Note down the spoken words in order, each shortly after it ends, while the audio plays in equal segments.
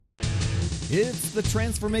It's the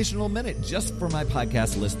Transformational Minute just for my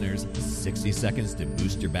podcast listeners. 60 seconds to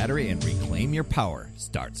boost your battery and reclaim your power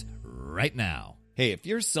starts right now. Hey, if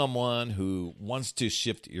you're someone who wants to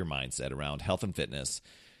shift your mindset around health and fitness,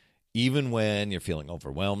 even when you're feeling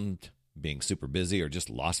overwhelmed, being super busy, or just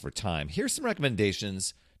lost for time, here's some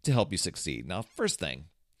recommendations to help you succeed. Now, first thing,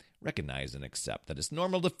 recognize and accept that it's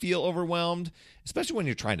normal to feel overwhelmed, especially when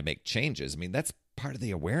you're trying to make changes. I mean, that's part of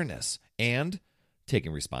the awareness and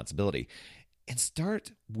taking responsibility. And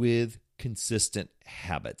start with consistent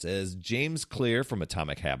habits. As James Clear from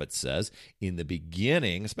Atomic Habits says, in the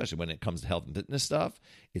beginning, especially when it comes to health and fitness stuff,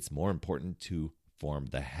 it's more important to form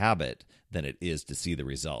the habit than it is to see the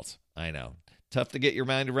results. I know, tough to get your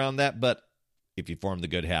mind around that, but if you form the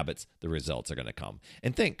good habits, the results are going to come.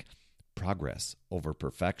 And think progress over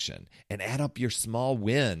perfection and add up your small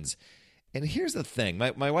wins. And here's the thing,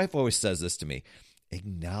 my wife always says this to me,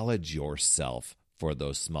 acknowledge yourself for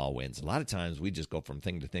those small wins. A lot of times we just go from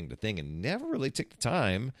thing to thing to thing and never really take the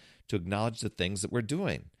time to acknowledge the things that we're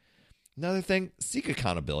doing. Another thing, seek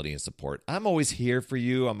accountability and support. I'm always here for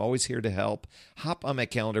you. I'm always here to help. Hop on my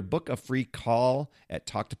calendar, book a free call at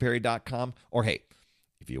talktoperry.com, or hey,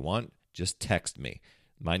 if you want, just text me.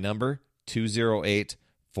 My number,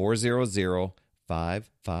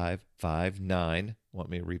 208-400-5559. Want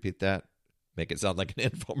me to repeat that? Make it sound like an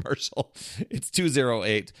infomercial. It's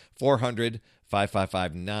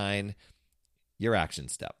 208-400-5559. Your action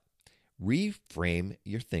step. Reframe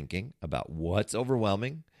your thinking about what's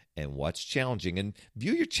overwhelming and what's challenging, and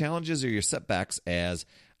view your challenges or your setbacks as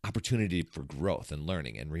opportunity for growth and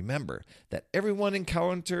learning. And remember that everyone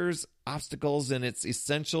encounters obstacles, and it's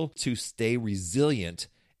essential to stay resilient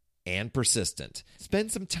and persistent.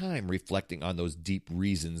 Spend some time reflecting on those deep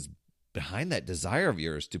reasons behind that desire of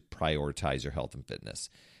yours to prioritize your health and fitness,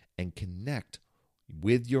 and connect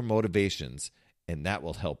with your motivations, and that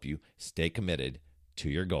will help you stay committed to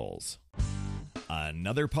your goals.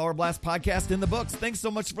 Another Power Blast podcast in the books. Thanks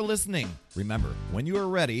so much for listening. Remember, when you are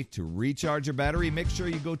ready to recharge your battery, make sure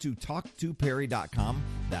you go to talktoperry.com.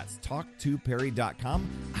 That's talktoperry.com.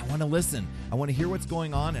 I want to listen. I want to hear what's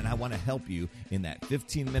going on, and I want to help you in that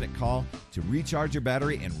 15-minute call to recharge your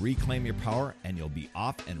battery and reclaim your power, and you'll be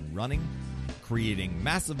off and running, creating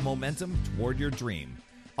massive momentum toward your dream.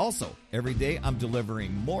 Also, every day I'm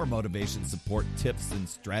delivering more motivation, support, tips, and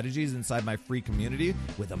strategies inside my free community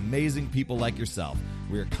with amazing people like yourself.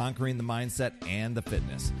 We are conquering the mindset and the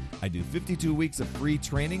fitness. I do 52 weeks of free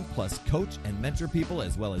training, plus coach and mentor people,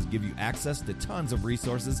 as well as give you access to tons of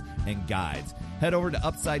resources and guides. Head over to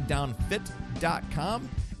UpsideDownFit.com.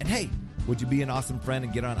 And hey, would you be an awesome friend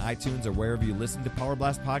and get on iTunes or wherever you listen to Power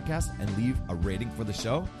Blast Podcast and leave a rating for the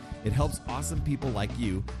show? It helps awesome people like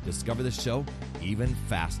you discover the show even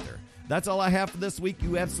faster. That's all I have for this week.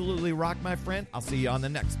 You absolutely rock, my friend. I'll see you on the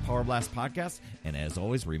next Power Blast podcast. And as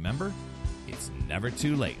always, remember, it's never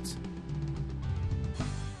too late